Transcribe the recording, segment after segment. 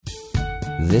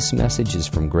This message is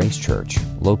from Grace Church,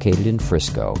 located in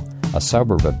Frisco, a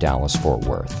suburb of Dallas-Fort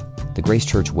Worth. The Grace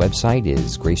Church website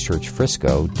is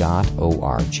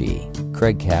gracechurchfrisco.org.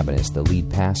 Craig Cabanis, the lead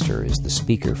pastor, is the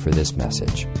speaker for this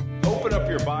message. Open up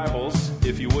your Bibles,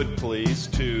 if you would please,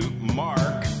 to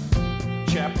Mark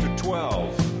chapter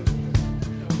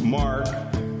 12. Mark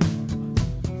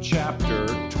chapter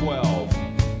 12.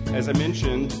 As I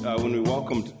mentioned when we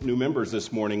welcomed new members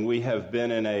this morning, we have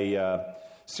been in a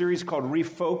series called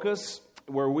Refocus,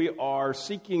 where we are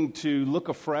seeking to look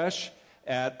afresh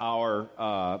at our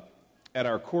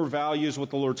core values,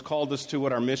 what the Lord's called us to,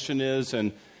 what our mission is.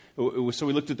 And so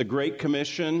we looked at the Great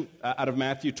Commission out of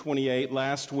Matthew 28.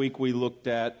 Last week we looked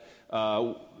at,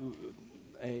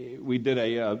 we did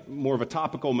a more of a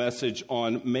topical message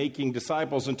on making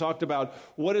disciples and talked about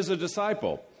what is a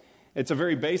disciple. It's a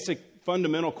very basic,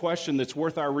 fundamental question that's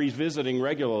worth our revisiting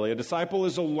regularly. A disciple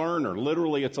is a learner.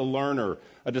 Literally, it's a learner.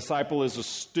 A disciple is a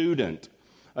student.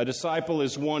 A disciple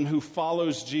is one who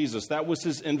follows Jesus. That was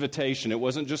his invitation. It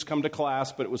wasn't just come to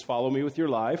class, but it was follow me with your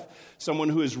life. Someone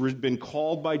who has been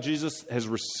called by Jesus, has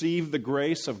received the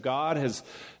grace of God, has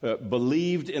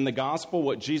believed in the gospel,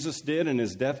 what Jesus did in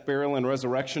his death, burial, and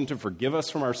resurrection to forgive us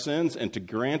from our sins and to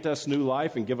grant us new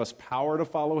life and give us power to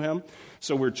follow him.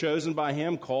 So we're chosen by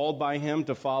him, called by him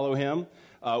to follow him.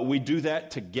 We do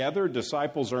that together.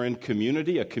 Disciples are in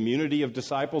community. A community of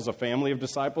disciples, a family of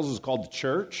disciples is called the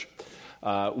church.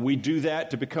 We do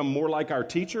that to become more like our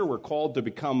teacher. We're called to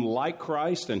become like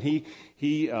Christ, and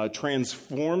he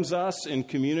transforms us in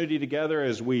community together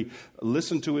as we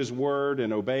listen to his word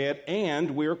and obey it,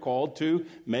 and we are called to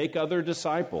make other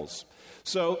disciples.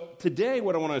 So today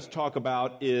what I want to talk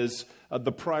about is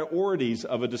the priorities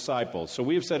of a disciple. So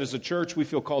we have said as a church we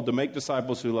feel called to make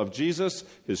disciples who love Jesus,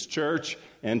 his church,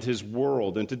 and his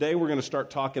world. And today we're going to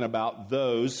start talking about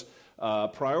those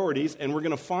priorities, and we're going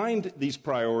to find these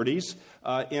priorities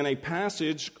in a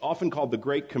passage often called the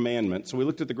Great Commandment. So we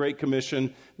looked at the Great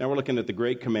Commission, now we're looking at the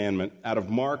Great Commandment out of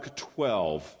Mark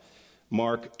 12.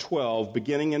 Mark 12,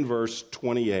 beginning in verse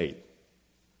 28.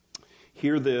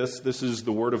 Hear this is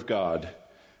the word of God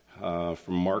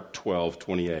from Mark 12,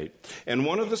 28. And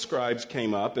one of the scribes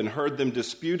came up and heard them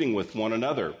disputing with one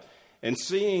another, and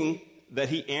seeing that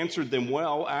he answered them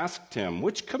well, asked him,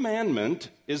 which commandment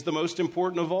is the most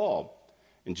important of all?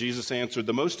 And Jesus answered,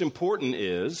 the most important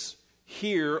is,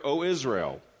 hear, O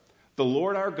Israel, the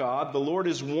Lord our God, the Lord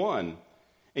is one,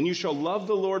 and you shall love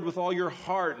the Lord with all your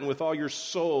heart and with all your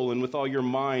soul and with all your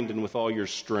mind and with all your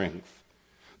strength.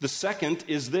 The second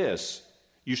is this,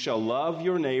 you shall love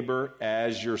your neighbor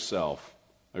as yourself.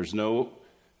 There's no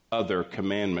other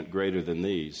commandment greater than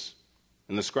these.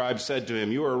 And the scribe said to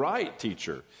him, you are right,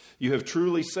 teacher. You have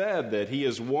truly said that he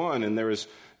is one and there is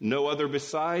no other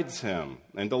besides him.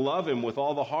 And to love him with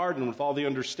all the heart and with all the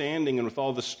understanding and with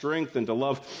all the strength and to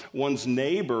love one's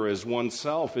neighbor as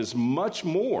oneself is much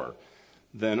more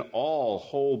than all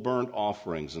whole burnt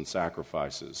offerings and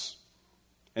sacrifices.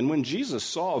 And when Jesus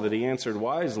saw that he answered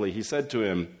wisely, he said to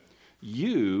him,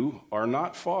 you are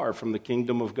not far from the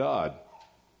kingdom of God.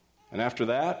 And after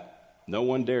that, no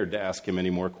one dared to ask him any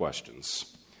more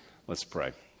questions. Let's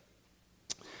pray.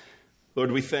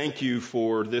 Lord, we thank you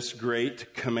for this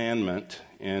great commandment,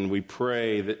 and we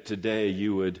pray that today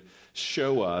you would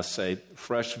show us a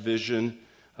fresh vision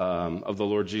of the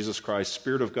Lord Jesus Christ.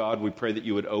 Spirit of God, we pray that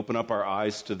you would open up our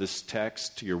eyes to this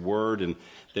text, to your word, and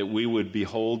that we would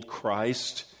behold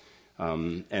Christ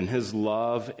and his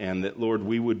love, and that, Lord,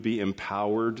 we would be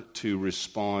empowered to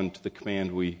respond to the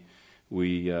command we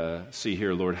see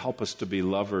here. Lord, help us to be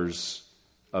lovers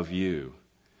of you.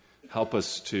 Help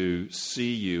us to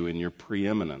see you in your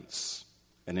preeminence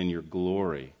and in your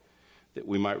glory, that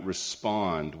we might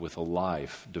respond with a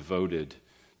life devoted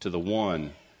to the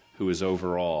one who is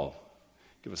over all.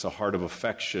 Give us a heart of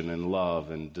affection and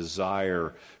love and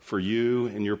desire for you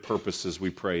and your purposes, we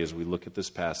pray, as we look at this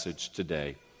passage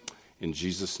today. In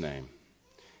Jesus' name,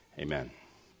 amen.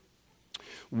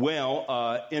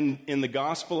 Well, in the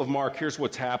Gospel of Mark, here's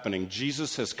what's happening.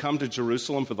 Jesus has come to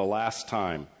Jerusalem for the last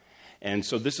time. And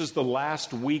so this is the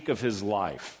last week of his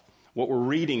life. What we're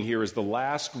reading here is the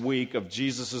last week of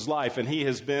Jesus' life. And he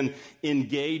has been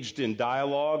engaged in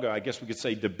dialogue, or I guess we could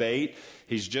say debate.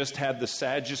 He's just had the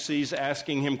Sadducees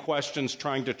asking him questions,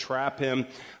 trying to trap him.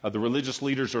 The religious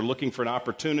leaders are looking for an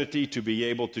opportunity to be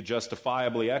able to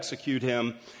justifiably execute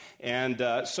him.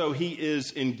 And so he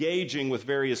is engaging with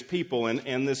various people.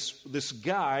 And this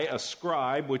guy, a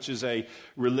scribe, which is a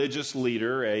religious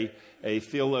leader, a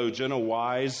theologian, a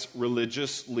wise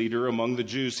religious leader among the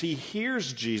Jews, he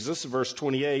hears Jesus, verse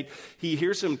 28, he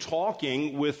hears him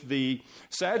talking with the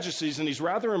Sadducees, and he's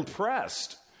rather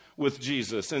impressed with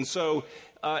Jesus. And so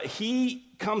he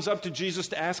comes up to Jesus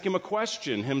to ask him a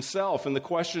question himself. And the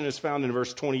question is found in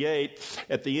verse 28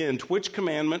 at the end. Which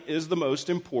commandment is the most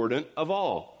important of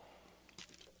all?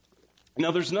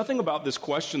 Now, there's nothing about this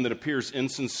question that appears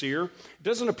insincere. It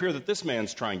doesn't appear that this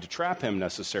man's trying to trap him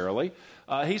necessarily.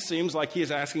 He seems like he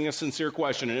is asking a sincere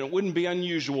question, and it wouldn't be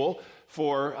unusual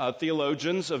for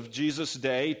theologians of Jesus'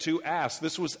 day to ask.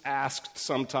 This was asked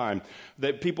sometime,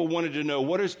 that people wanted to know,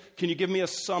 can you give me a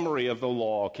summary of the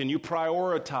law? Can you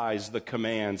prioritize the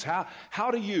commands?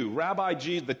 How do you, Rabbi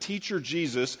Jesus, the teacher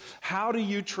Jesus, how do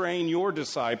you train your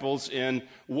disciples in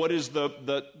what is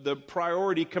the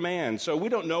priority command? So we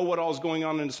don't know what all is going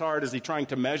on in his heart. Is he trying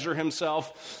to measure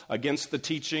himself against the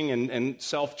teaching and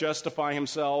self-justify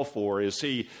himself? Or is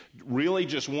he really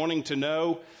just wanting to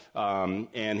know?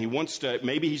 And he wants to,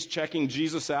 maybe he's checking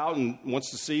Jesus out and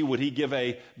wants to see, would he give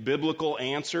a biblical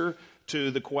answer to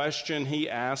the question he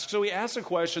asked? So he asks a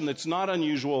question that's not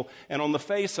unusual, and on the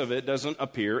face of it doesn't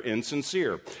appear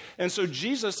insincere. And so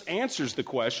Jesus answers the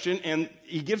question, and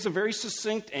he gives a very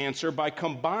succinct answer by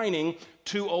combining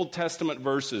two Old Testament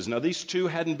verses. Now, these two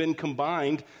hadn't been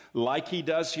combined like he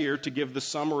does here to give the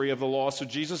summary of the law. So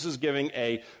Jesus is giving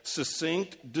a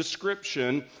succinct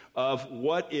description of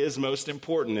what is most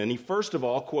important. And he first of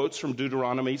all quotes from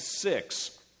Deuteronomy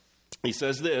 6. He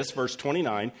says this, verse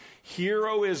 29, "Hear,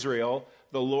 O Israel,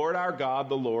 the Lord our God,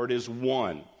 the Lord is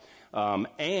one."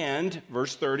 And,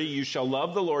 verse 30, "You shall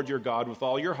love the Lord your God with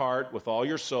all your heart, with all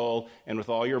your soul, and with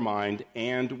all your mind,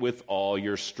 and with all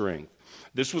your strength."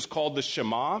 This was called the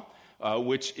Shema,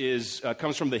 which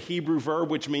comes from the Hebrew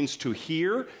verb, which means to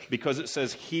hear, because it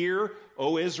says, "Hear,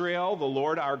 O Israel, the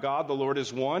Lord our God, the Lord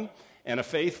is one." And a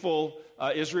faithful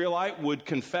Israelite would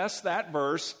confess that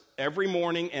verse every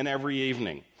morning and every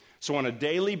evening. So on a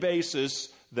daily basis,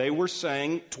 they were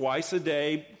saying twice a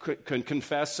day,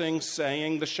 confessing,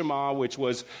 saying the Shema, which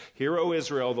was, "Hear, O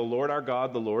Israel, the Lord our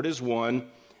God, the Lord is one,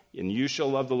 and you shall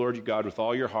love the Lord your God with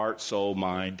all your heart, soul,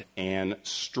 mind, and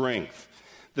strength."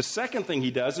 The second thing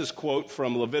he does is quote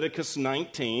from Leviticus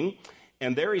 19,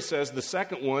 and there he says the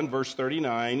second one, verse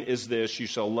 39, is this,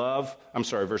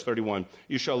 verse 31,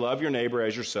 "You shall love your neighbor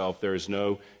as yourself. There is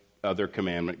no other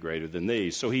commandment greater than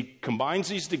these." So he combines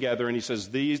these together and he says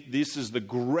this is the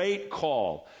great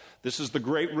call. This is the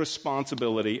great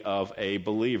responsibility of a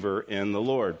believer in the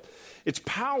Lord. It's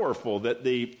powerful that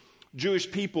the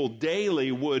Jewish people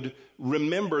daily would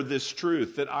remember this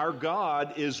truth, that our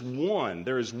God is one.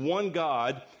 There is one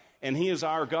God, and he is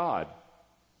our God.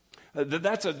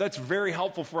 That's very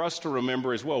helpful for us to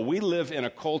remember as well. We live in a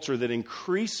culture that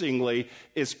increasingly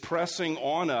is pressing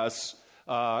on us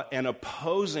and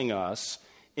opposing us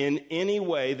in any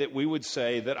way that we would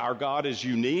say that our God is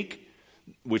unique,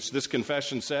 which this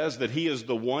confession says, that he is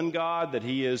the one God, that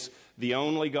he is the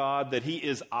only God, that he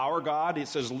is our God. It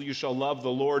says, "You shall love the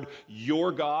Lord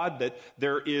your God," that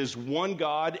there is one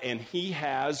God and he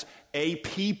has a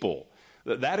people.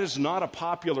 That is not a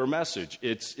popular message.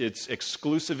 It's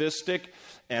exclusivistic,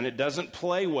 and it doesn't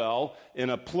play well in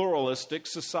a pluralistic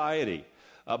society.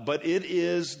 But it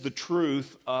is the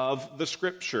truth of the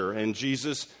Scripture, and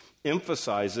Jesus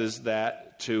emphasizes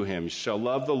that to him. "You shall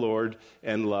love the Lord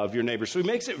and love your neighbor." So he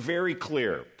makes it very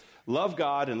clear. Love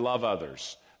God and love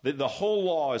others. The whole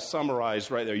law is summarized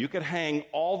right there. You could hang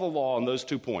all the law on those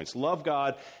 2 points. Love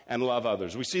God and love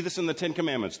others. We see this in the 10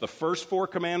 Commandments. The first 4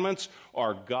 commandments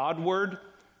are Godward,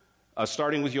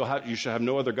 starting with you shall have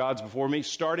no other gods before me,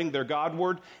 starting their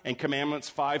Godward, and commandments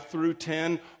 5 through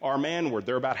 10 are manward.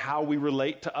 They're about how we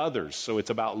relate to others. So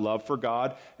it's about love for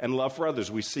God and love for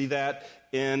others. We see that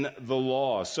in the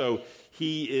law. So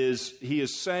he is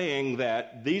saying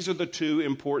that these are the 2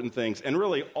 important things. And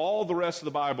really, all the rest of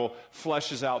the Bible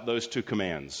fleshes out those 2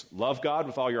 commands. Love God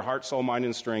with all your heart, soul, mind,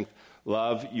 and strength.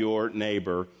 Love your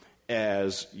neighbor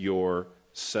as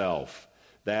yourself.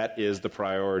 That is the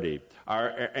priority.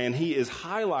 And he is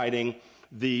highlighting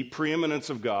the preeminence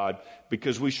of God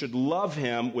because we should love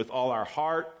him with all our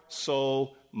heart,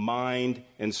 soul, mind,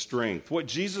 and strength. What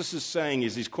Jesus is saying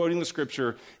is he's quoting the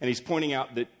Scripture and he's pointing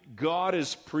out that God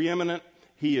is preeminent.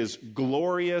 He is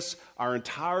glorious. Our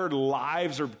entire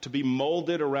lives are to be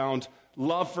molded around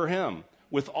love for him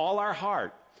with all our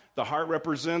heart. The heart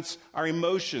represents our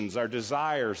emotions, our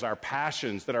desires, our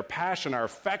passions, that our passion, our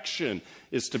affection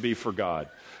is to be for God.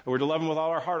 We're to love him with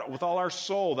all our heart, with all our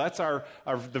soul. That's the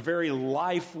very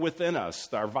life within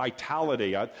us, our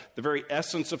vitality, the very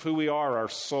essence of who we are, our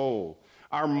soul.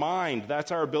 Our mind,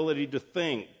 that's our ability to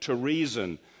think, to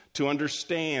reason, to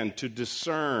understand, to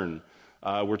discern.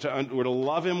 We're to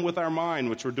love him with our mind,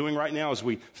 which we're doing right now as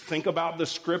we think about the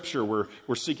Scripture.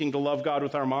 We're seeking to love God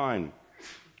with our mind.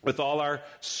 with all our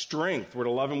strength. We're to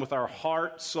love him with our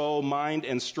heart, soul, mind,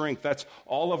 and strength. That's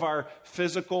all of our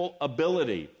physical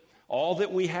ability, all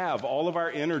that we have, all of our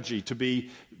energy to be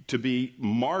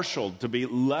marshaled, to be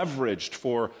leveraged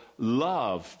for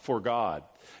love for God.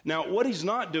 Now, what he's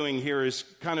not doing here is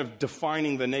kind of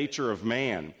defining the nature of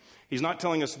man. He's not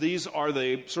telling us these are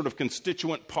the sort of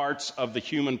constituent parts of the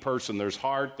human person. There's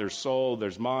heart, there's soul,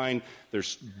 there's mind,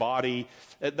 there's body.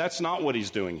 That's not what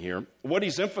he's doing here. What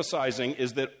he's emphasizing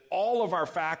is that all of our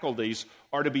faculties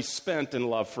are to be spent in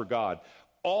love for God.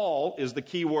 All is the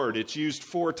key word. It's used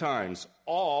 4 times.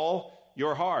 All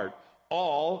your heart,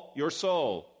 all your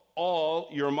soul, all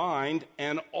your mind,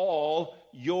 and all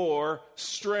your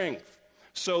strength.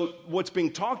 So what's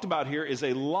being talked about here is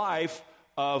a life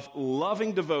of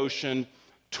loving devotion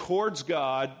towards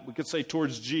God. We could say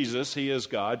towards Jesus, he is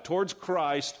God, towards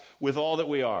Christ with all that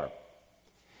we are.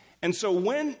 And so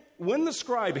when the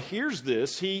scribe hears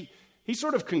this, he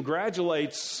sort of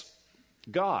congratulates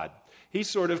God. He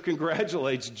sort of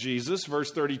congratulates Jesus.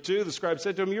 Verse 32, the scribe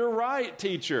said to him, "You're right,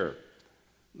 teacher."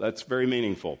 That's very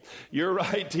meaningful. "You're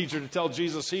right, teacher," to tell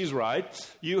Jesus he's right.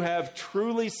 "You have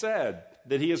truly said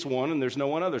that he is one and there's no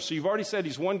one other." So you've already said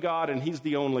he's one God and he's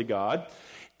the only God.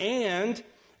 And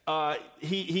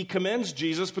he commends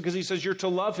Jesus because he says you're to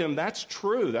love him. That's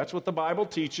true. That's what the Bible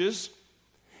teaches.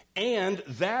 And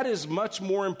that is much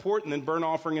more important than burnt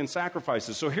offering and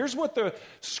sacrifices. So here's what the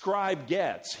scribe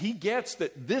gets. He gets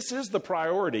that this is the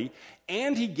priority,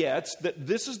 and he gets that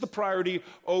this is the priority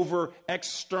over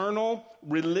external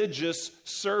religious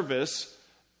service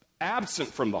absent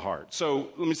from the heart. So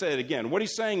let me say it again. What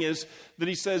he's saying is that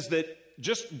he says that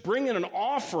just bringing an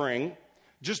offering,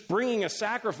 just bringing a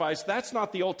sacrifice, that's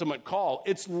not the ultimate call.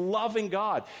 It's loving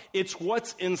God. It's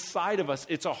what's inside of us.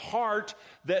 It's a heart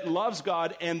that loves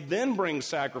God and then brings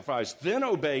sacrifice, then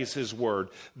obeys his word,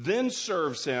 then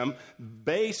serves him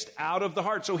based out of the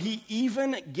heart. So he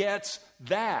even gets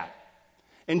that.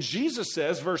 And Jesus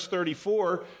says, verse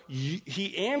 34,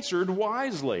 he answered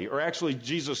wisely, or actually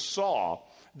Jesus saw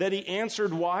that he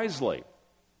answered wisely.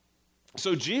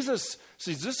 So Jesus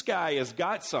sees this guy has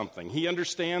got something. He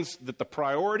understands that the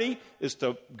priority is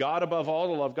to God above all,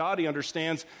 to love God. He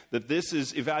understands that this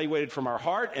is evaluated from our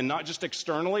heart and not just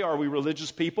externally. Are we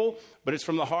religious people? But it's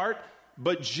from the heart.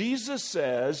 But Jesus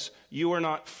says, you are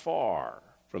not far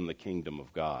from the kingdom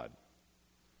of God.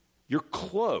 You're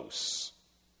close,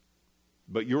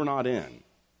 but you're not in.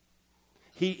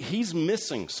 He's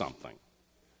missing something.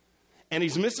 And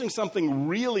he's missing something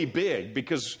really big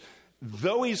because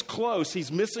though he's close,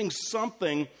 he's missing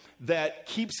something that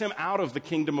keeps him out of the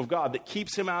kingdom of God, that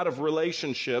keeps him out of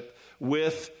relationship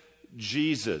with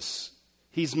Jesus.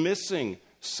 He's missing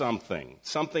something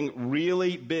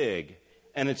really big,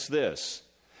 and it's this,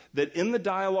 that in the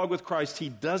dialogue with Christ, he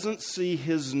doesn't see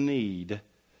his need,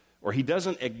 or he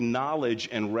doesn't acknowledge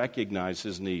and recognize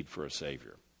his need for a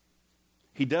Savior.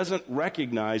 He doesn't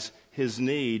recognize his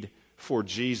need for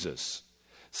Jesus.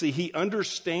 See, he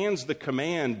understands the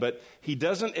command, but he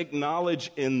doesn't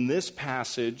acknowledge in this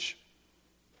passage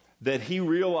that he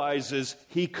realizes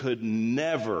he could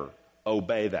never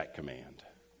obey that command.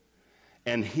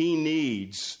 And he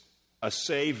needs a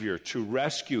Savior to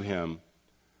rescue him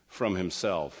from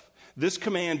himself. This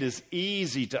command is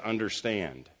easy to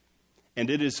understand, and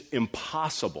it is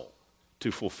impossible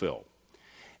to fulfill.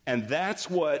 And that's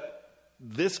what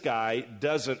this guy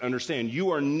doesn't understand. You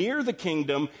are near the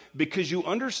kingdom because you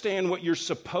understand what you're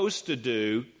supposed to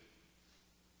do,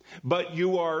 but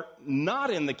you are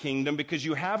not in the kingdom because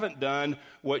you haven't done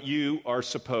what you are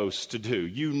supposed to do.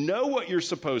 You know what you're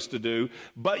supposed to do,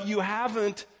 but you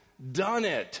haven't done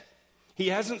it. He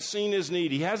hasn't seen his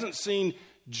need. He hasn't seen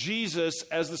Jesus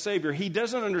as the Savior. He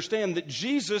doesn't understand that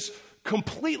Jesus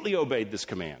completely obeyed this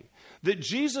command. That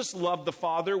Jesus loved the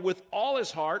Father with all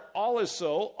his heart, all his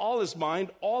soul, all his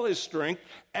mind, all his strength,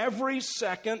 every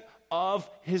second of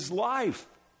his life.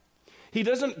 He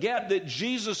doesn't get that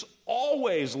Jesus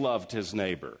always loved his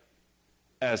neighbor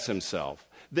as himself.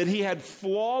 That he had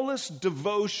flawless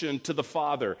devotion to the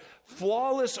Father,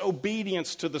 flawless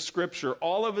obedience to the Scripture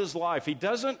all of his life. He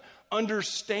doesn't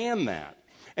understand that.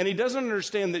 And he doesn't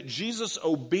understand that Jesus'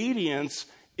 obedience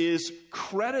is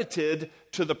credited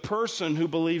to the person who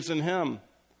believes in him.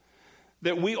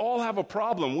 That we all have a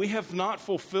problem. We have not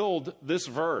fulfilled this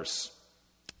verse,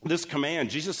 this command.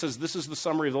 Jesus says this is the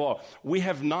summary of the law. We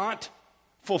have not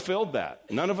fulfilled that.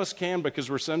 None of us can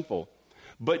because we're sinful.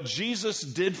 But Jesus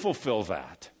did fulfill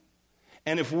that.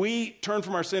 And if we turn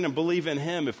from our sin and believe in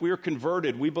him, if we are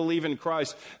converted, we believe in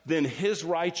Christ, then his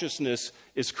righteousness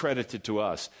is credited to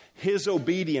us. His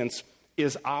obedience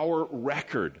is our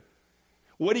record.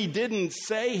 What he didn't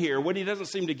say here, what he doesn't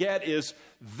seem to get is,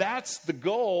 that's the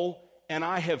goal and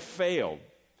I have failed.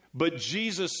 But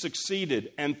Jesus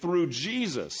succeeded, and through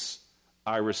Jesus,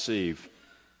 I receive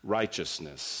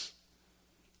righteousness.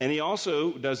 And he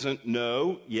also doesn't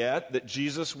know yet that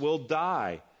Jesus will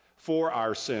die for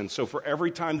our sins. So for every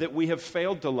time that we have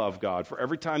failed to love God, for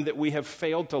every time that we have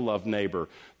failed to love neighbor,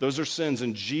 those are sins.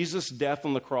 And Jesus' death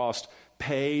on the cross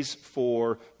pays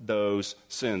for those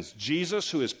sins.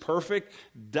 Jesus, who is perfect,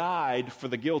 died for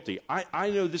the guilty. I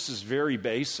know this is very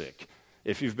basic.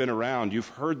 If you've been around, you've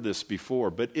heard this before,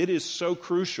 but it is so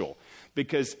crucial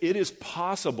because it is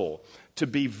possible to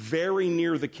be very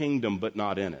near the kingdom but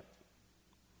not in it.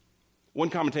 One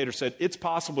commentator said, it's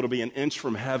possible to be an inch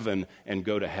from heaven and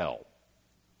go to hell.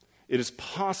 It is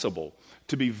possible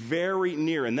to be very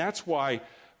near, and that's why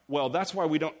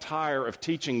we don't tire of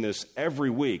teaching this every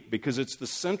week, because it's the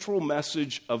central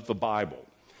message of the Bible.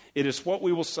 It is what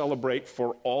we will celebrate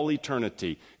for all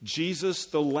eternity. Jesus,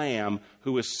 the Lamb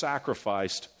who is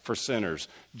sacrificed for sinners.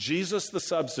 Jesus, the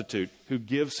substitute who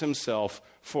gives himself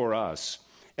for us.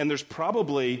 And there's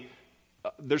probably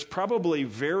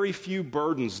very few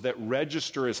burdens that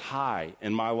register as high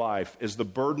in my life as the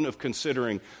burden of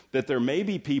considering that there may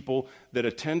be people that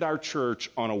attend our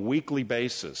church on a weekly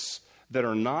basis that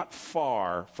are not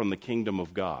far from the kingdom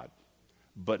of God,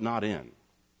 but not in.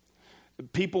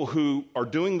 People who are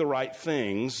doing the right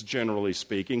things, generally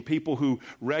speaking, people who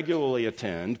regularly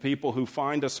attend, people who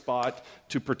find a spot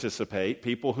to participate,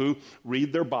 people who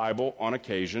read their Bible on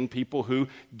occasion, people who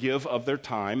give of their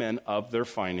time and of their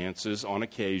finances on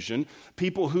occasion,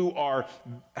 people who are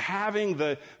having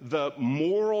the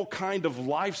moral kind of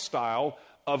lifestyle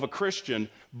of a Christian,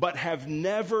 but have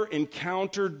never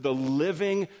encountered the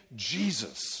living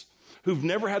Jesus, who've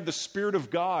never had the Spirit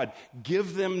of God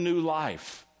give them new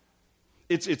life.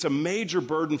 It's a major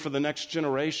burden for the next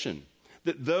generation,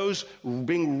 that those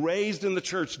being raised in the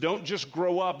church don't just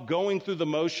grow up going through the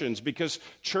motions, because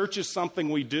church is something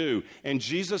we do, and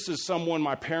Jesus is someone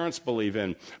my parents believe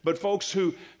in. But folks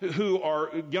who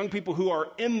are young people who are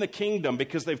in the kingdom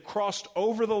because they've crossed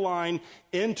over the line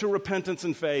into repentance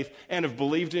and faith and have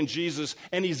believed in Jesus,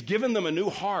 and he's given them a new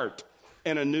heart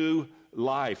and a new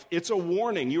life. It's a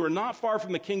warning. You are not far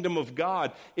from the kingdom of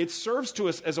God. It serves to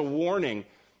us as a warning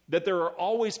that there are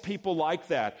always people like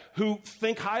that who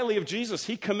think highly of Jesus.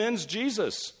 He commends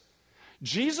Jesus.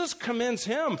 Jesus commends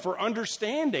him for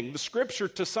understanding the Scripture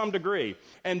to some degree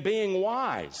and being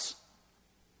wise.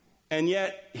 And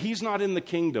yet, he's not in the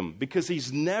kingdom because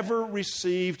he's never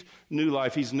received new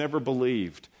life. He's never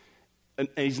believed. And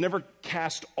he's never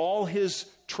cast all his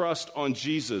trust on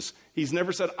Jesus. He's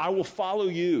never said, I will follow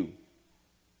you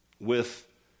with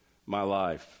my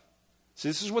life. See,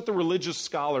 this is what the religious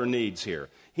scholar needs here.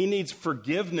 He needs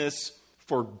forgiveness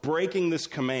for breaking this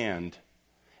command,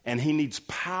 and he needs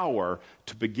power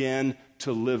to begin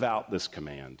to live out this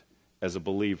command as a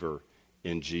believer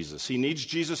in Jesus. He needs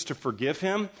Jesus to forgive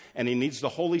him, and he needs the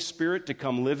Holy Spirit to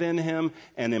come live in him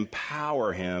and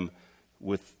empower him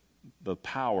with the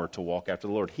power to walk after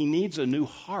the Lord. He needs a new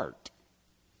heart.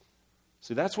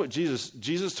 See, that's what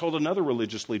Jesus told another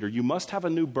religious leader. You must have a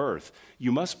new birth.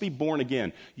 You must be born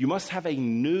again. You must have a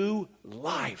new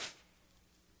life.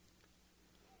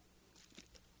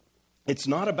 It's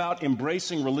not about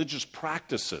embracing religious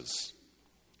practices.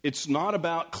 It's not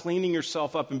about cleaning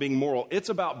yourself up and being moral. It's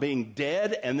about being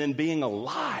dead and then being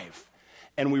alive.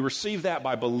 And we receive that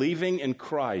by believing in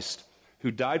Christ,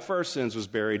 who died for our sins, was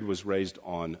buried, was raised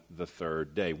on the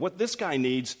third day. What this guy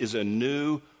needs is a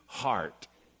new heart.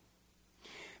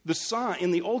 The sign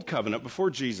in the Old Covenant before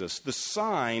Jesus, the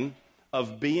sign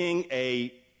of being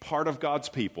a part of God's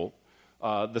people,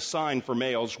 the sign for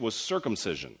males was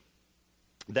circumcision.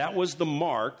 That was the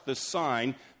mark, the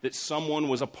sign that someone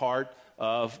was a part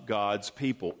of God's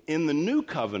people. In the New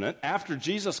Covenant, after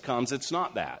Jesus comes, it's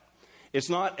not that. It's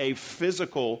not a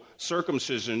physical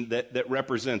circumcision that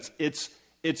represents.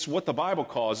 It's what the Bible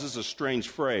calls, is a strange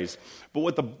phrase,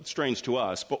 strange to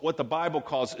us, but what the Bible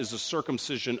calls is a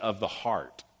circumcision of the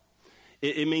heart.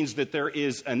 It means that there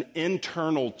is an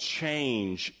internal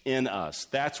change in us.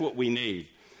 That's what we need.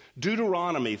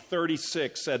 Deuteronomy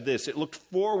 36 said this. It looked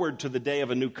forward to the day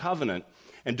of a new covenant.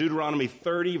 And Deuteronomy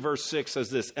 30 verse 6 says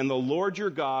this, and the Lord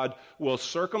your God will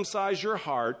circumcise your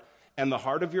heart and the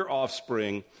heart of your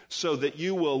offspring, so that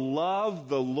you will love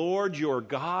the Lord your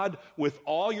God with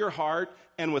all your heart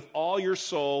and with all your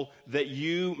soul, that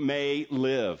you may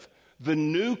live. The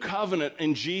new covenant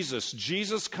in Jesus.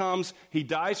 Jesus comes, he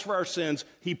dies for our sins,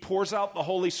 he pours out the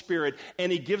Holy Spirit,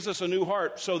 and he gives us a new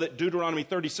heart, so that Deuteronomy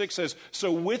 36 says,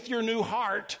 so with your new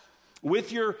heart,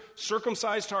 with your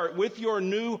circumcised heart, with your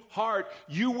new heart,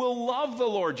 you will love the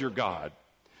Lord your God.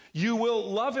 You will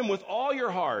love him with all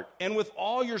your heart and with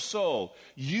all your soul.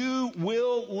 You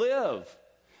will live.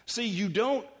 See, you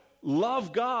don't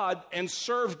love God and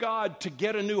serve God to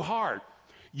get a new heart.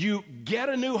 You get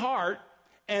a new heart,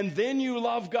 and then you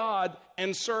love God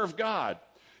and serve God.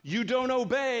 You don't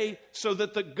obey so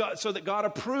that God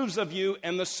approves of you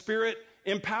and the Spirit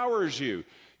empowers you.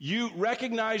 You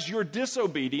recognize your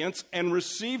disobedience and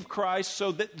receive Christ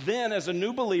so that then, as a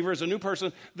new believer, as a new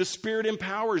person, the Spirit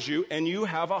empowers you and you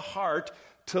have a heart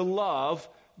to love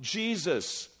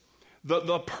Jesus.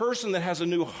 The person that has a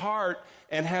new heart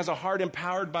and has a heart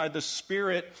empowered by the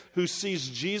Spirit who sees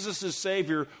Jesus as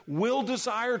Savior will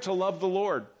desire to love the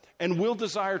Lord and will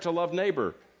desire to love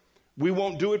neighbor. We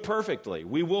won't do it perfectly.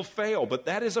 We will fail, but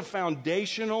that is a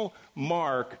foundational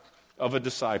mark of a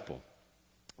disciple.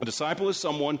 A disciple is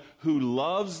someone who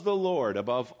loves the Lord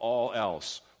above all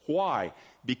else. Why?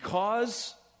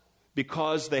 Because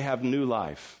they have new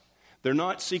life. They're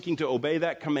not seeking to obey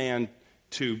that command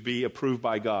to be approved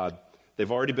by God.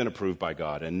 They've already been approved by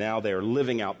God, and now they are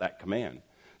living out that command.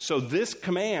 So this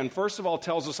command, first of all,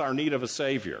 tells us our need of a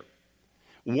Savior.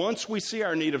 Once we see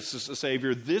our need of a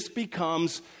Savior, this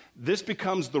becomes the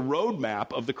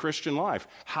roadmap of the Christian life.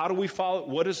 How do we follow?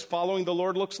 What does following the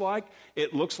Lord looks like?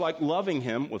 It looks like loving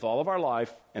him with all of our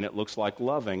life, and it looks like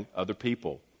loving other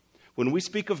people. When we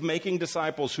speak of making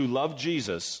disciples who love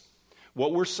Jesus,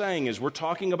 what we're saying is we're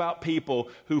talking about people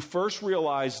who first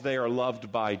realize they are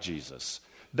loved by Jesus.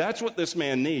 That's what this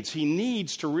man needs. He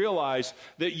needs to realize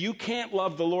that you can't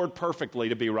love the Lord perfectly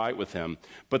to be right with him,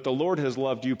 but the Lord has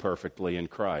loved you perfectly in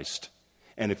Christ.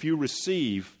 And if you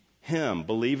receive him,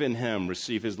 believe in him,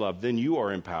 receive his love, then you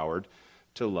are empowered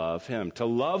to love him. To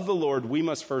love the Lord, we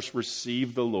must first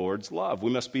receive the Lord's love.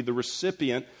 We must be the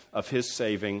recipient of his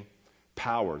saving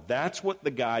power. That's what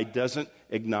the guy doesn't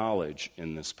acknowledge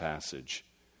in this passage.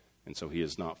 And so he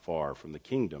is not far from the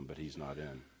kingdom, but he's not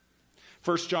in.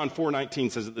 1 John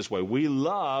 4:19 says it this way: we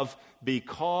love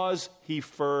because he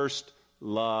first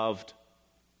loved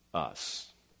us.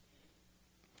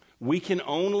 We can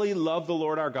only love the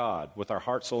Lord our God with our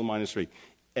heart, soul, mind, and strength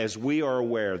as we are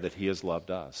aware that he has loved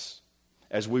us,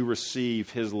 as we receive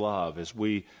his love, as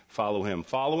we follow him.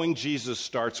 Following Jesus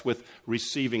starts with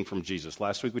receiving from Jesus.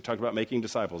 Last week we talked about making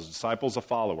disciples. A disciple's a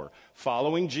follower.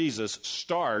 Following Jesus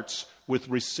starts with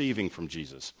receiving from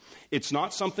Jesus. It's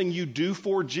not something you do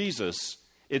for Jesus.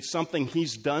 It's something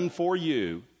he's done for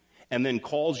you and then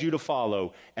calls you to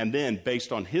follow. And then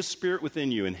based on his Spirit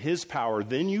within you and his power,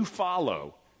 then you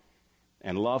follow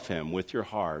and love him with your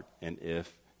heart and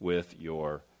with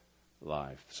your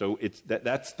life. So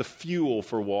that's the fuel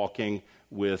for walking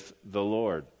with the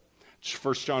Lord.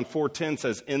 1 John 4:10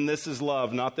 says, "In this is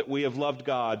love, not that we have loved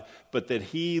God, but that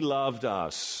he loved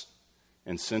us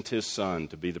and sent his Son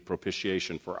to be the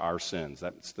propitiation for our sins."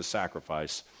 That's the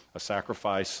sacrifice, a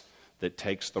sacrifice that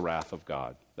takes the wrath of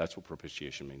God. That's what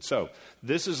propitiation means. So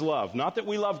this is love. Not that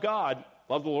we love God.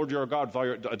 Love the Lord your God.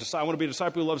 I want to be a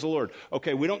disciple who loves the Lord.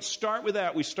 Okay, we don't start with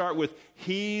that. We start with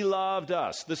he loved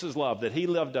us. This is love, that he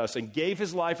loved us and gave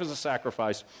his life as a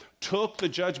sacrifice, took the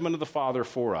judgment of the Father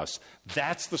for us.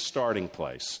 That's the starting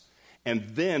place. And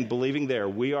then, believing there,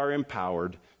 we are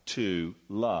empowered to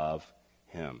love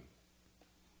him.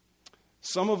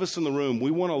 Some of us in the room,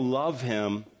 we want to love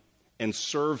him and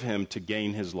serve him to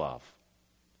gain his love.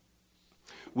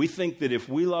 We think that if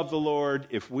we love the Lord,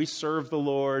 if we serve the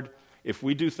Lord, if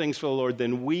we do things for the Lord,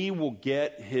 then we will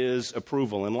get his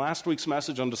approval. In last week's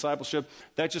message on discipleship,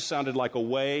 that just sounded like a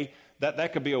way,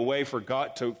 that could be a way for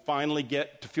God to finally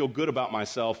get to feel good about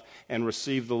myself and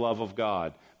receive the love of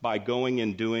God by going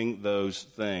and doing those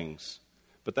things.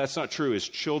 But that's not true. As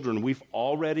children, we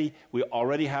already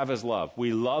have his love.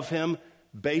 We love him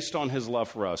based on his love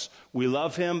for us. We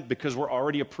love him because we're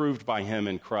already approved by him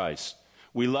in Christ.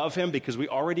 We love him because we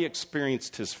already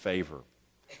experienced his favor.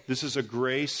 This is a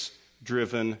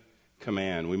grace-driven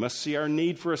command. We must see our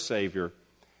need for a Savior,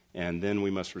 and then we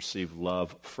must receive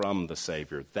love from the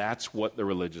Savior. That's what the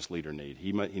religious leader needed.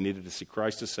 He needed to see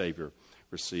Christ as Savior,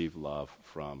 receive love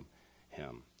from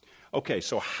him. Okay,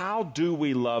 so how do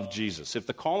we love Jesus? If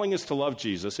the calling is to love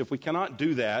Jesus, if we cannot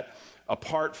do that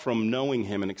apart from knowing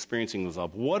him and experiencing his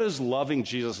love, what does loving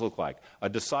Jesus look like? A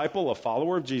disciple, a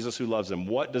follower of Jesus who loves him,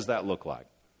 what does that look like?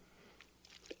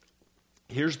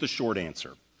 Here's the short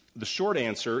answer. The short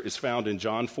answer is found in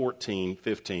John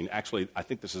 14:15. Actually, I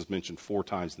think this is mentioned 4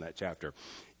 times in that chapter.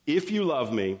 If you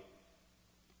love me,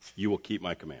 you will keep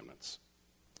my commandments.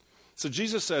 So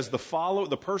Jesus says the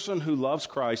person who loves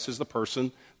Christ is the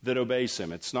person that obeys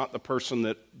him. It's not the person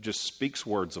that just speaks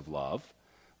words of love.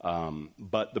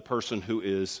 but the person who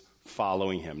is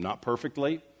following him. Not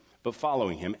perfectly, but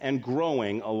following him and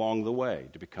growing along the way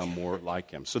to become more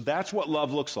like him. So that's what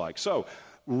love looks like. So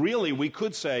really, we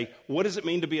could say, what does it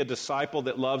mean to be a disciple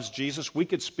that loves Jesus? We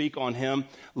could speak on him.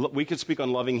 We could speak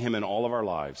on loving him in all of our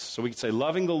lives. So we could say,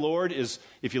 loving the Lord is,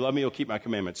 if you love me, you'll keep my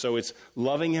commandments. So it's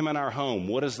loving him in our home.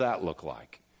 What does that look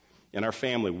like? In our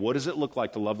family, what does it look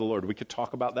like to love the Lord? We could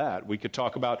talk about that. We could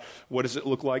talk about what does it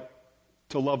look like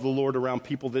to love the Lord around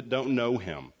people that don't know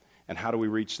him, and how do we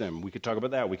reach them? We could talk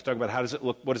about that. We could talk about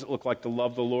what does it look like to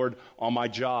love the Lord on my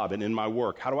job and in my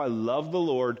work? How do I love the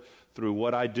Lord through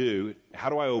what I do? How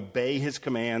do I obey his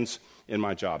commands in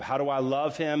my job? How do I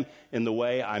love him in the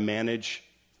way I manage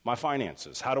my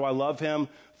finances? How do I love him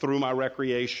through my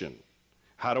recreation?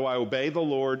 How do I obey the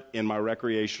Lord in my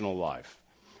recreational life?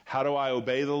 How do I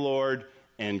obey the Lord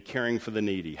in caring for the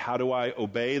needy? How do I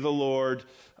obey the Lord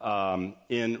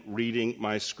in reading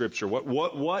my scripture?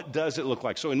 What does it look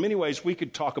like? So in many ways, we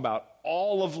could talk about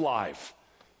all of life,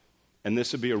 and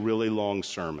this would be a really long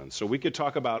sermon. So we could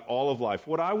talk about all of life.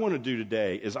 What I want to do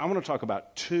today is I want to talk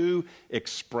about two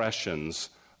expressions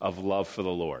of love for the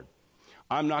Lord.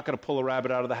 I'm not going to pull a rabbit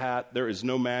out of the hat. There is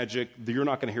no magic. You're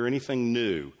not going to hear anything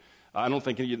new. I don't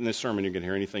think in this sermon you're going to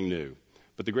hear anything new.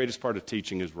 But the greatest part of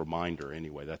teaching is reminder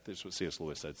anyway. That's what C.S.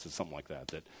 Lewis said. It's something like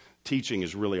that teaching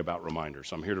is really about reminders.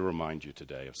 So I'm here to remind you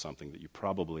today of something that you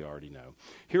probably already know.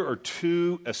 Here are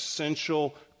two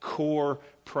essential core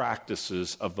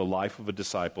practices of the life of a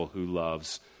disciple who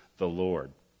loves the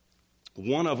Lord.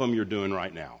 One of them you're doing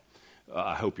right now.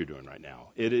 I hope you're doing right now.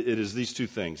 It is these two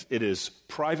things. It is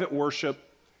private worship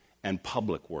and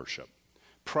public worship.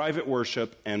 Private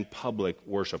worship and public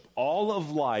worship. All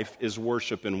of life is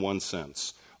worship in one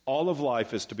sense. All of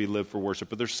life is to be lived for worship.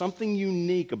 But there's something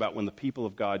unique about when the people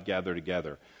of God gather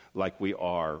together like we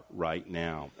are right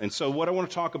now. And so what I want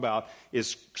to talk about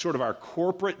is sort of our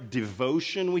corporate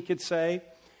devotion, we could say,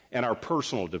 and our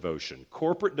personal devotion.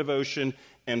 Corporate devotion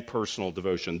and personal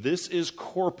devotion. This is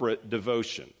corporate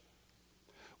devotion.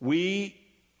 We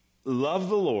love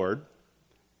the Lord,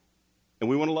 and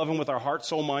we want to love him with our heart,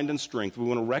 soul, mind, and strength. We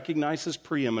want to recognize his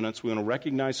preeminence. We want to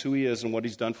recognize who he is and what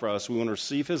he's done for us. We want to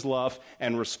receive his love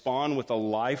and respond with a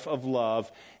life of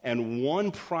love. And one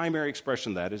primary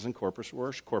expression of that is in corporate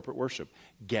worship,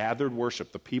 gathered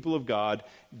worship, the people of God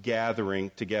gathering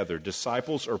together.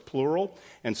 Disciples are plural,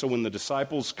 and so when the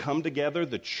disciples come together,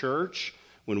 the church,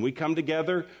 when we come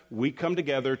together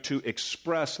to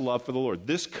express love for the Lord.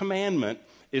 This commandment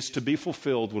is to be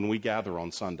fulfilled when we gather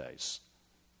on Sundays.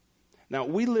 Now,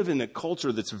 we live in a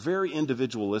culture that's very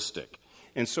individualistic.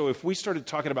 And so if we started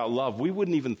talking about love, we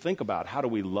wouldn't even think about how do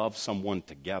we love someone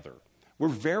together. We're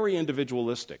very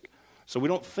individualistic. So we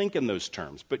don't think in those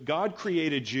terms. But God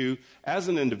created you as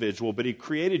an individual, but he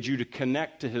created you to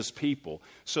connect to his people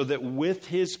so that with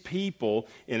his people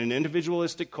in an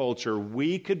individualistic culture,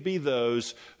 we could be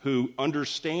those who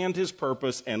understand his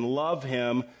purpose and love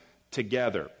him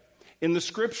together. In the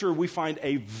scripture, we find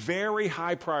a very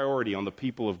high priority on the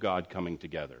people of God coming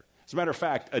together. As a matter of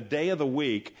fact, a day of the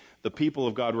week, the people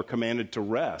of God were commanded to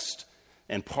rest.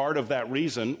 And part of that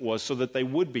reason was so that they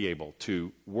would be able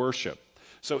to worship.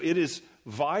 So it is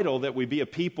vital that we be a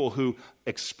people who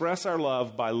express our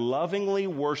love by lovingly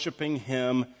worshiping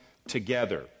him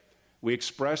together. We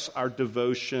express our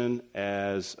devotion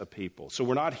as a people. So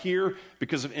we're not here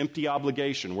because of empty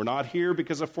obligation. We're not here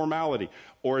because of formality.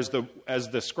 Or as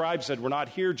the scribe said, we're not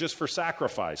here just for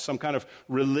sacrifice, some kind of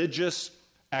religious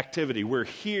activity. We're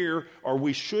here, or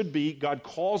we should be, God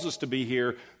calls us to be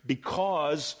here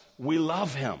because we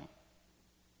love him.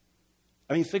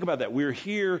 I mean, think about that. We're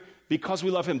here because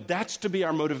we love him. That's to be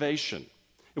our motivation.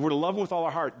 If we're to love him with all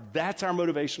our heart, that's our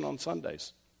motivation on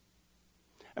Sundays.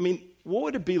 I mean, what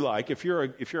would it be like if you're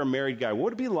a married guy? What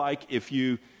would it be like if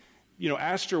you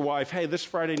asked your wife, hey, this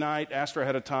Friday night, asked her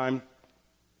ahead of time,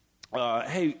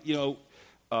 hey,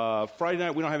 Friday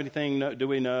night we don't have anything, do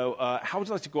we know? How would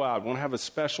you like to go out? We want to have a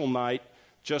special night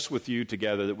just with you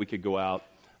together that we could go out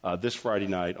this Friday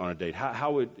night on a date.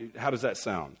 How does that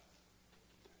sound?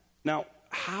 Now,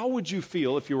 how would you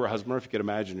feel if you were a husband, or if you could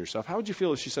imagine yourself? How would you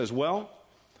feel if she says, well,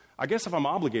 I guess if I'm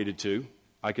obligated to,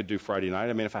 I could do Friday night.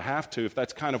 I mean, if I have to, if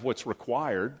that's kind of what's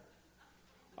required,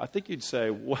 I think you'd say,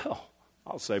 well,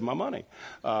 I'll save my money.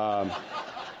 And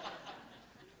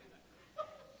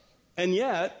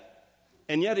yet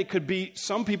it could be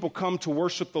some people come to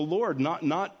worship the Lord,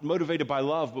 not motivated by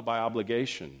love, but by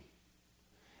obligation.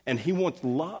 And he wants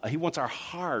love. He wants our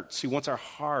hearts. He wants our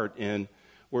heart in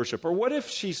worship. Or what if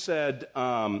she said,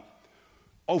 oh,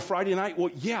 Friday night?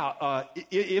 Well, yeah,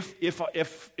 if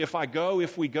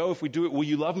we do it, will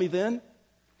you love me then?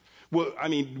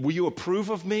 Will you approve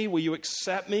of me? Will you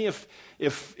accept me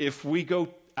if we go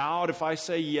out, if I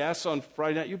say yes on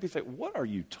Friday night? You'd be thinking, what are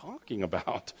you talking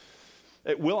about?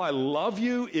 Will I love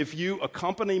you if you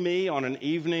accompany me on an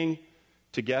evening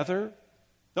together?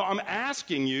 No, I'm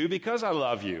asking you because I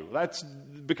love you. That's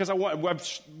because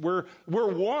we're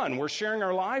one. We're sharing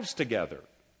our lives together.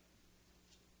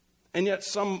 And yet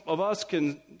some of us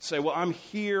can say, well, I'm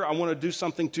here. I want to do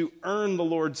something to earn the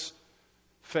Lord's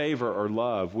favor or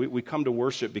love. We come to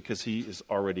worship because he has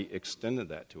already extended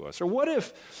that to us. Or what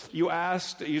if you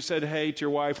said, hey, to your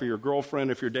wife or your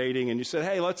girlfriend if you're dating, and you said,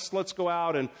 hey, let's go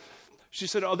out, and she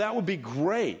said, oh, that would be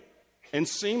great, and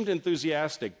seemed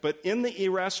enthusiastic, but in the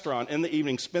restaurant in the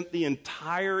evening spent the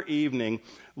entire evening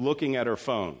looking at her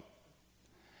phone.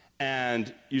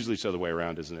 And usually it's the other way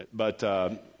around, isn't it? But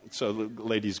so the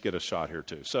ladies get a shot here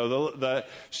too. So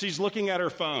she's looking at her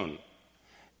phone.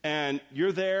 And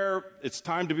you're there, it's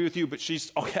time to be with you, but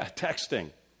she's, texting.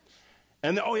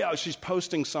 And she's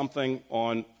posting something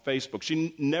on Facebook.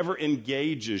 She never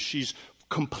engages. She's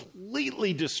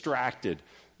completely distracted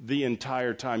the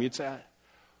entire time. You'd say,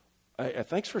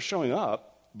 thanks for showing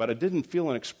up, but I didn't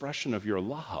feel an expression of your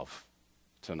love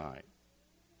tonight.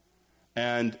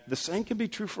 And the same can be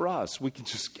true for us. We can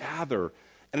just gather,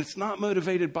 and it's not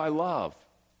motivated by love.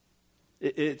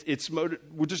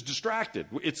 We're just distracted.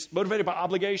 It's motivated by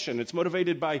obligation. It's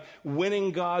motivated by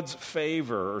winning God's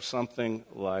favor or something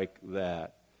like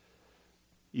that.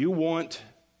 You want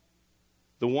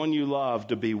the one you love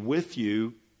to be with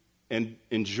you and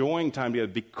enjoying time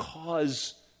together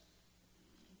because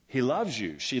he loves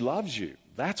you. She loves you.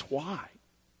 That's why.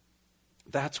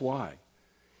 That's why.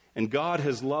 And God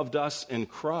has loved us in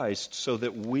Christ so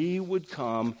that we would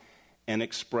come and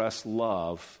express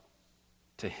love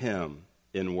to him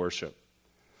in worship.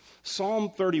 Psalm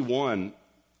 31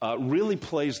 really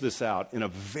plays this out in a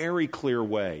very clear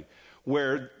way,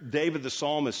 where David the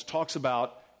psalmist talks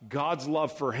about God's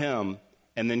love for him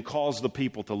and then calls the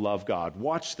people to love God.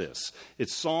 Watch this.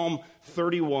 It's Psalm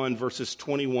 31, verses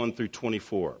 21 through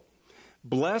 24.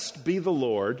 Blessed be the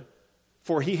Lord,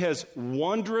 for he has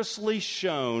wondrously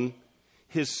shown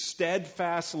his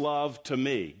steadfast love to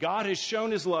me. God has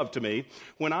shown his love to me.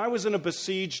 When I was in a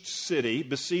besieged city,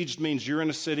 besieged means you're in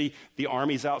a city, the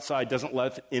army's outside, doesn't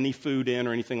let any food in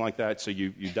or anything like that, so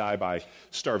you die by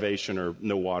starvation or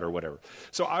no water, whatever.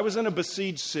 So I was in a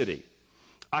besieged city.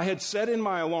 I had said in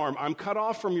my alarm, I'm cut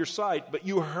off from your sight, but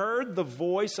you heard the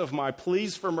voice of my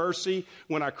pleas for mercy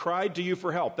when I cried to you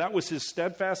for help. That was his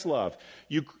steadfast love.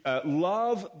 You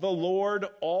love the Lord,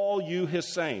 all you his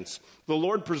saints. The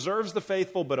Lord preserves the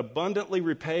faithful, but abundantly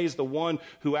repays the one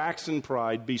who acts in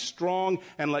pride. Be strong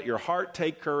and let your heart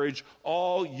take courage,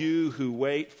 all you who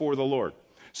wait for the Lord.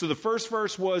 So the first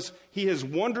verse was, he has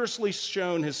wondrously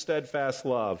shown his steadfast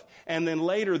love. And then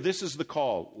later, this is the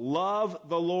call. Love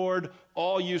the Lord,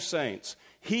 all you saints.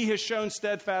 He has shown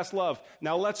steadfast love.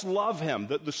 Now let's love him.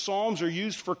 The Psalms are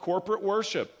used for corporate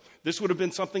worship. This would have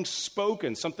been something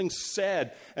spoken, something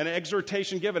said, an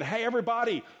exhortation given. Hey,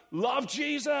 everybody, love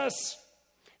Jesus.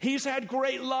 He's had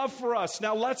great love for us.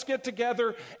 Now let's get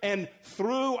together and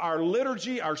through our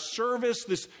liturgy, our service,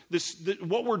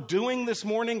 what we're doing this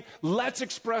morning, let's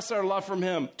express our love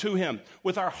to him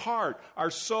with our heart, our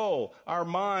soul, our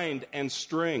mind, and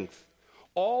strength.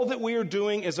 All that we are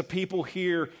doing as a people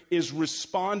here is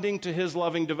responding to his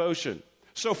loving devotion.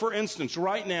 So for instance,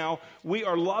 right now, we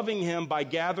are loving him by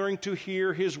gathering to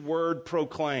hear his word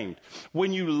proclaimed.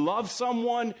 When you love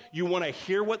someone, you want to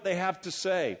hear what they have to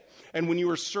say. And when you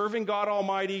are serving God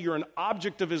Almighty, you're an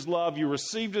object of his love, you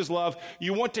received his love,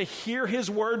 you want to hear his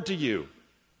word to you.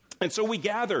 And so we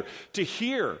gather to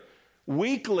hear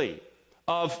weekly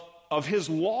of his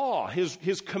law,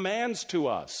 his commands to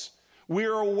us. We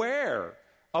are aware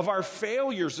of our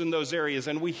failures in those areas,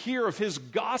 and we hear of his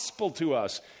gospel to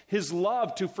us, his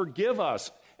love to forgive us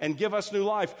and give us new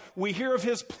life. We hear of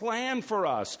his plan for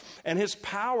us and his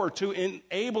power to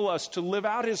enable us to live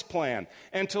out his plan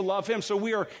and to love him. So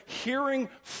we are hearing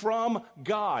from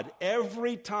God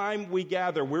every time we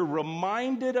gather. We're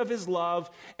reminded of his love,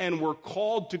 and we're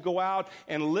called to go out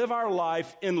and live our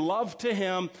life in love to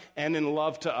him and in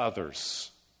love to others.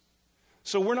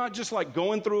 So we're not just like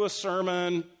going through a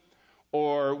sermon,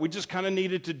 or we just kind of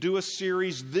needed to do a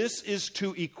series. This is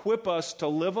to equip us to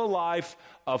live a life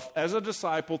as a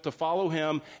disciple, to follow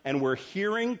him, and we're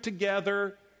hearing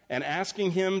together and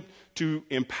asking him to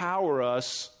empower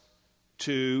us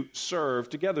to serve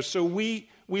together. So we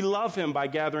love him by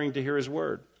gathering to hear his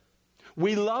word.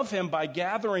 We love him by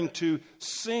gathering to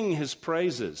sing his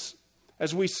praises.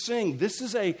 As we sing, this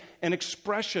is an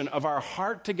expression of our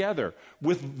heart together.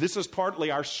 This is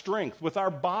partly our strength with our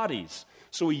bodies.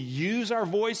 So we use our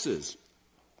voices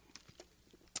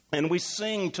and we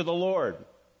sing to the Lord.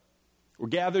 We're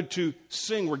gathered to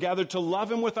sing. We're gathered to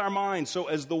love Him with our minds. So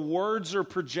as the words are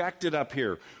projected up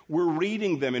here, we're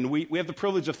reading them, and we have the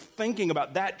privilege of thinking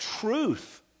about that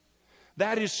truth.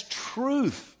 That is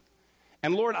truth.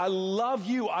 And Lord, I love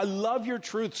you. I love your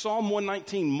truth. Psalm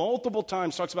 119 multiple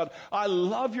times talks about, I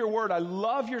love your word. I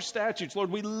love your statutes.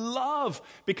 Lord, we love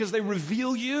because they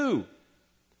reveal you.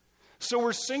 So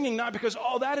we're singing not because,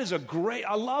 that is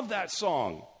I love that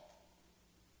song.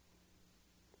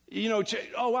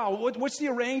 Wow, what's the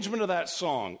arrangement of that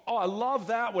song? I love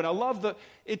that one. I love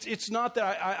it's not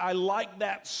that I like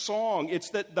that song. It's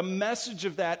that the message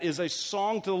of that is a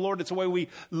song to the Lord. It's a way we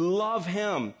love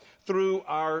Him through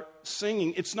our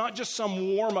singing. It's not just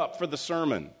some warm-up for the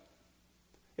sermon.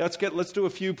 Let's do a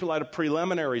few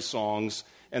preliminary songs,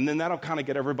 and then that'll kind of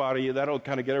get everybody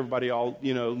all,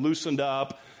 loosened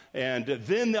up, and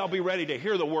then they'll be ready to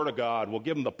hear the Word of God. We'll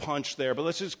give them the punch there, but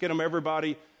let's just get them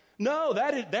everybody. No,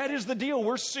 that is the deal.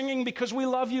 We're singing because we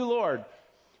love you, Lord,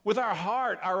 with our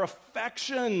heart, our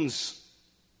affections,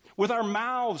 with our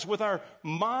mouths, with our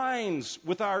minds,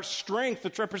 with our strength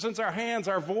that represents our hands,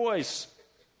 our voice,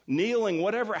 kneeling,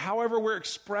 however we're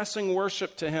expressing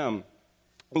worship to Him,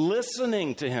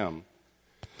 listening to Him.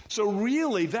 So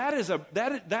really, that is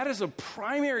a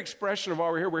primary expression of why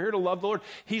we're here. We're here to love the Lord.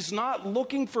 He's not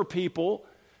looking for people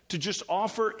to just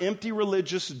offer empty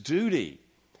religious duty.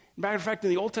 Matter of fact, in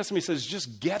the Old Testament, He says,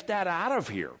 just get that out of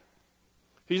here.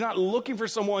 He's not looking for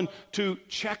someone to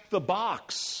check the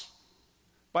box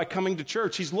by coming to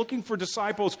church. He's looking for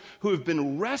disciples who have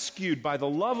been rescued by the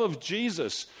love of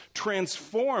Jesus,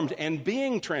 transformed and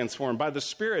being transformed by the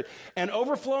Spirit, and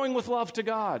overflowing with love to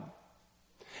God.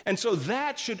 And so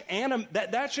that should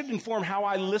inform how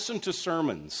I listen to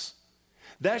sermons.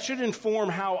 That should inform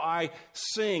how I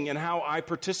sing and how I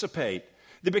participate.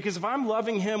 Because if I'm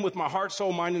loving Him with my heart,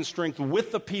 soul, mind, and strength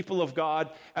with the people of God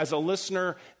as a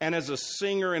listener and as a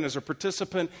singer and as a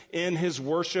participant in His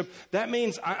worship, that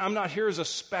means I'm not here as a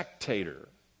spectator.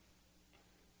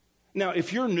 Now,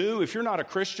 if you're new, if you're not a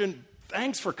Christian,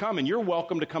 thanks for coming. You're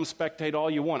welcome to come spectate all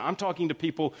you want. I'm talking to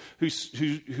people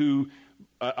who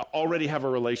already have a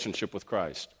relationship with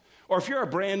Christ. Or if you're a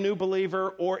brand new believer,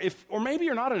 or maybe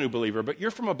you're not a new believer, but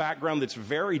you're from a background that's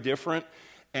very different,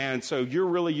 and so you're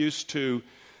really used to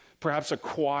perhaps a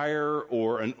choir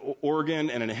or an organ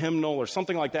and a hymnal or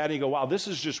something like that, and you go, wow, this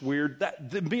is just weird.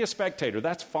 Be a spectator.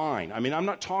 That's fine. I mean, I'm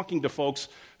not talking to folks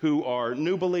who are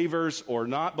new believers or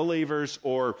not believers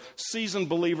or seasoned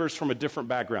believers from a different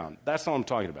background. That's not what I'm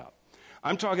talking about.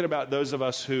 I'm talking about those of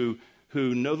us who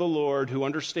know the Lord, who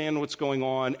understand what's going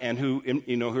on, and who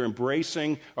are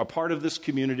embracing, are part of this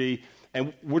community,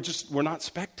 and we're not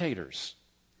spectators.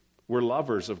 We're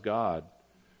lovers of God.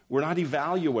 We're not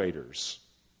evaluators.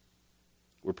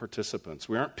 We're participants.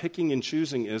 We aren't picking and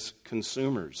choosing as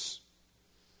consumers.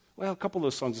 Well, a couple of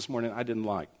those songs this morning I didn't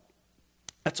like.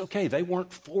 That's okay. They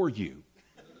weren't for you.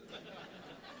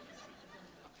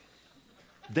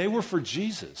 They were for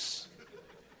Jesus.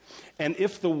 And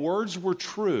if the words were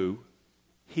true,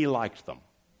 He liked them.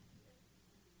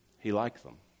 He liked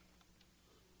them.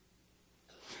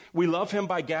 We love Him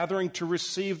by gathering to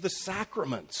receive the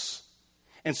sacraments.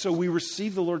 And so we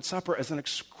receive the Lord's Supper as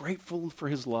grateful for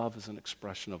His love, as an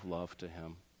expression of love to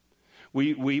Him.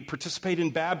 We participate in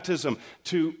baptism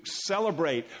to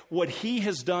celebrate what He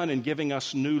has done in giving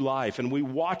us new life. And we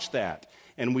watch that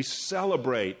and we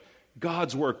celebrate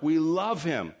God's work. We love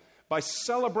Him by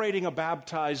celebrating a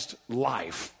baptized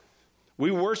life.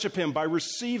 We worship Him by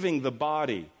receiving the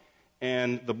body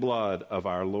and the blood of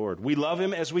our Lord. We love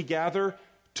Him as we gather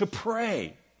to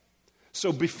pray.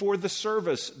 So before the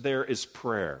service, there is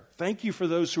prayer. Thank you for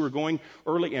those who are going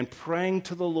early and praying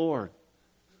to the Lord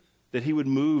that He would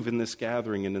move in this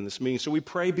gathering and in this meeting. So we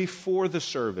pray before the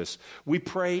service. We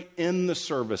pray in the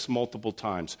service multiple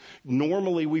times.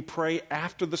 Normally, we pray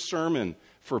after the sermon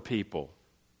for people.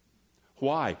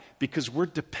 Why? Because we're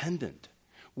dependent.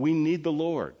 We need the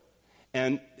Lord.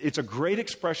 And it's a great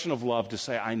expression of love to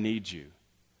say, I need you.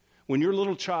 When your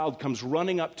little child comes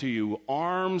running up to you,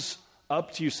 arms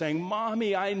up to you saying,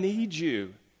 Mommy, I need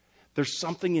you. There's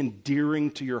something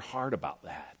endearing to your heart about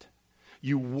that.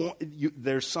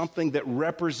 There's something that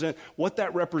what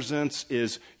that represents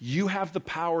is you have the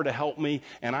power to help me,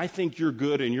 and I think you're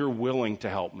good and you're willing to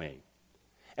help me.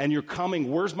 And you're coming,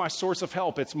 where's my source of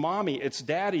help? It's Mommy, it's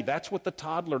Daddy. That's what the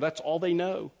toddler, that's all they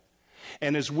know.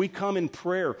 And as we come in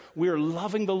prayer, we are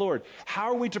loving the Lord.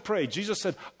 How are we to pray? Jesus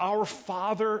said, our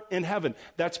Father in heaven.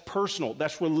 That's personal.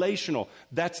 That's relational.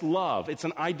 That's love. It's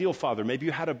an ideal father. Maybe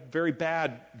you had a very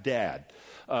bad dad.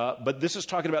 But this is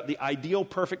talking about the ideal,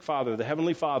 perfect Father, the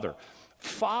Heavenly Father.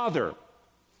 Father,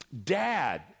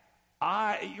 Dad,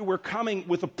 we're coming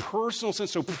with a personal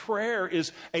sense. So prayer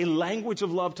is a language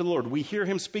of love to the Lord. We hear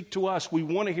Him speak to us. We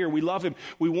want to hear. We love Him.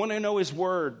 We want to know His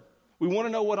Word. We want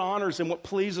to know what honors Him, what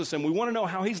pleases Him. We want to know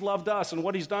how He's loved us and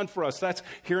what He's done for us. That's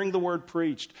hearing the Word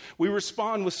preached. We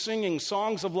respond with singing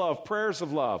songs of love, prayers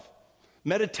of love,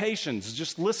 meditations,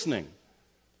 just listening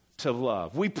to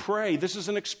love. We pray. This is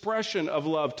an expression of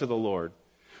love to the Lord.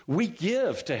 We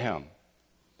give to Him.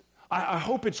 I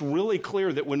hope it's really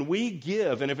clear that when we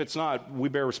give, and if it's not, we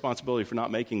bear responsibility for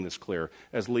not making this clear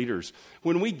as leaders.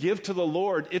 When we give to the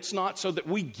Lord, it's not so that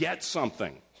we get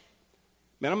something.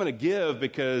 Man, I'm going to give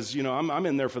because, I'm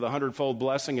in there for the 100-fold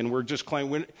blessing, and we're just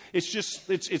claiming.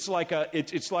 It's like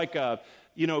a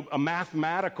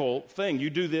mathematical thing. You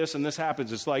do this and this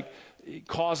happens. It's like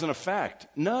cause and effect.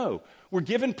 No, we're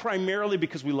given primarily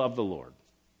because we love the Lord.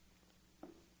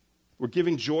 We're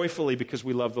giving joyfully because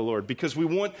we love the Lord, because we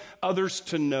want others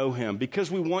to know Him,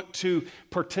 because we want to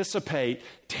participate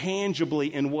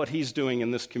tangibly in what He's doing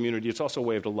in this community. It's also a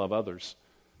way to love others.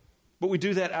 But we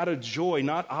do that out of joy,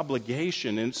 not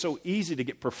obligation. And it's so easy to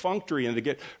get perfunctory and to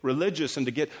get religious and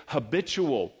to get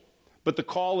habitual. But the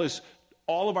call is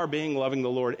all of our being loving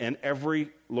the Lord, and every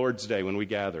Lord's Day when we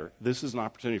gather, this is an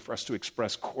opportunity for us to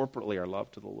express corporately our love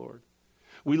to the Lord.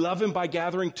 We love Him by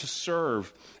gathering to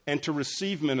serve and to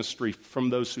receive ministry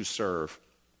from those who serve,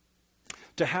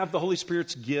 to have the Holy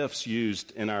Spirit's gifts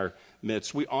used in our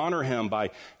midst. We honor Him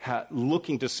by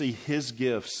looking to see His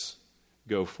gifts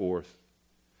go forth.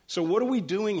 So what are we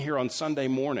doing here on Sunday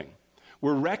morning?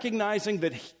 We're recognizing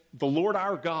that the Lord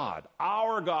our God,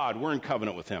 we're in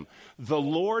covenant with Him. The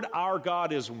Lord our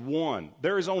God is one.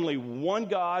 There is only one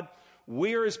God.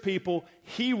 We are His people.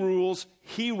 He rules.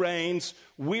 He reigns.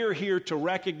 We're here to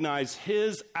recognize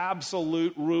His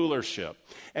absolute rulership.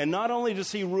 And not only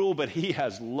does He rule, but He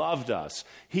has loved us.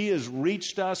 He has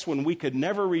reached us when we could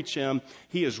never reach Him.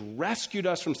 He has rescued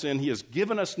us from sin. He has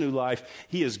given us new life.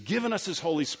 He has given us His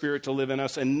Holy Spirit to live in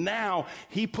us. And now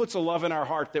He puts a love in our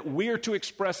heart that we're to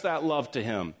express that love to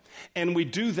Him. And we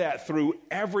do that through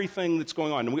everything that's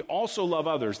going on. And we also love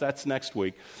others. That's next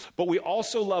week. But we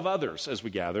also love others as we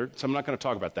gather. So I'm not going to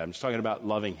talk about that. I'm just talking about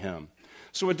loving Him.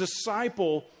 So a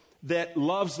disciple that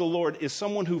loves the Lord is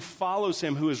someone who follows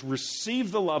Him, who has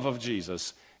received the love of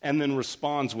Jesus, and then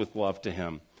responds with love to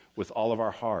Him with all of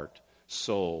our heart,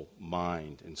 soul,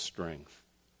 mind, and strength.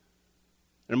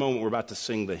 In a moment, we're about to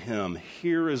sing the hymn,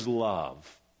 Here is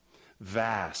Love,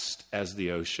 Vast as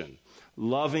the Ocean,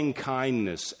 Loving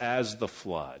Kindness as the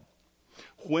Flood.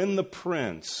 When the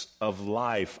Prince of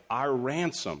Life, our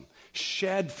ransom,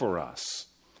 shed for us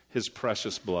His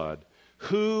precious blood,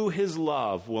 who His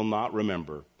love will not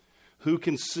remember? Who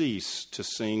can cease to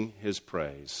sing His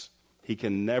praise? He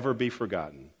can never be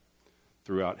forgotten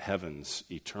throughout heaven's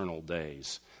eternal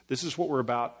days. This is what we're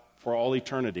about for all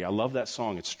eternity. I love that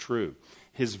song. It's true.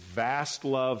 His vast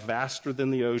love, vaster than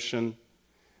the ocean,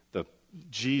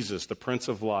 Jesus, the Prince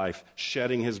of Life,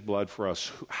 shedding His blood for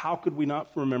us. How could we not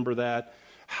remember that?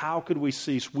 How could we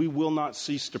cease? We will not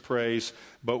cease to praise,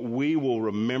 but we will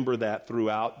remember that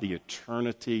throughout the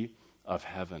eternity of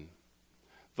heaven.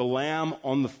 The Lamb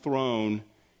on the throne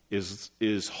is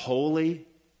holy,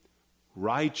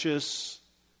 righteous,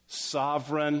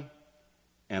 sovereign,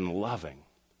 and loving.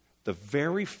 The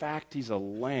very fact He's a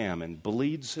lamb and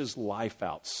bleeds His life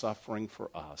out suffering for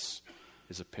us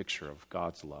is a picture of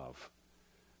God's love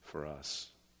for us.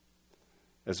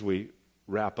 As we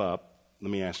wrap up,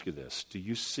 let me ask you this. Do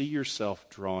you see yourself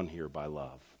drawn here by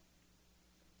love?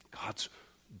 God's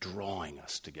drawing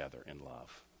us together in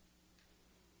love.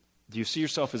 Do you see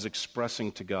yourself as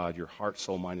expressing to God your heart,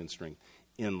 soul, mind, and strength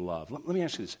in love? Let me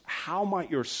ask you this. How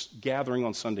might your gathering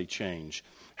on Sunday change?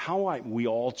 How might we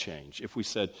all change if we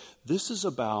said, this is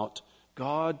about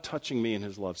God touching me in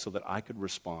His love so that I could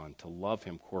respond to love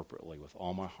Him corporately with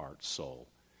all my heart, soul,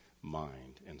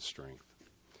 mind, and strength?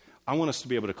 I want us to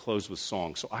be able to close with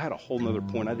song. So I had a whole other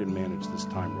point. I didn't manage this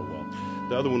time real well.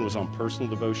 The other one was on personal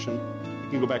devotion. You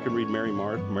can go back and read Mary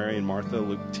and Martha,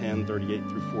 Luke 10, 38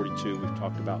 through 42. We've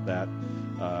talked about that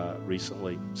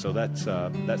recently. So that's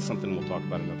something we'll talk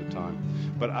about another time.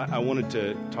 But I wanted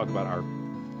to talk about our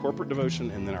corporate devotion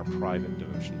and then our private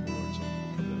devotion to the Lord. So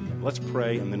let's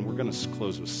pray, and then we're going to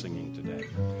close with singing today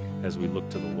as we look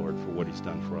to the Lord for what He's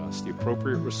done for us. The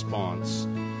appropriate response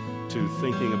to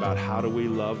thinking about how do we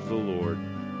love the Lord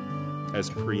as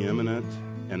preeminent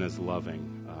and as loving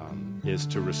is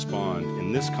to respond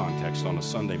in this context on a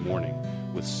Sunday morning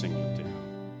with singing to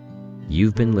Him.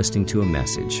 You've been listening to a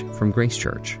message from Grace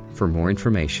Church. For more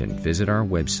information, visit our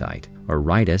website or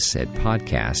write us at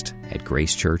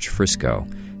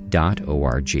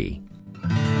podcast@gracechurchfrisco.org.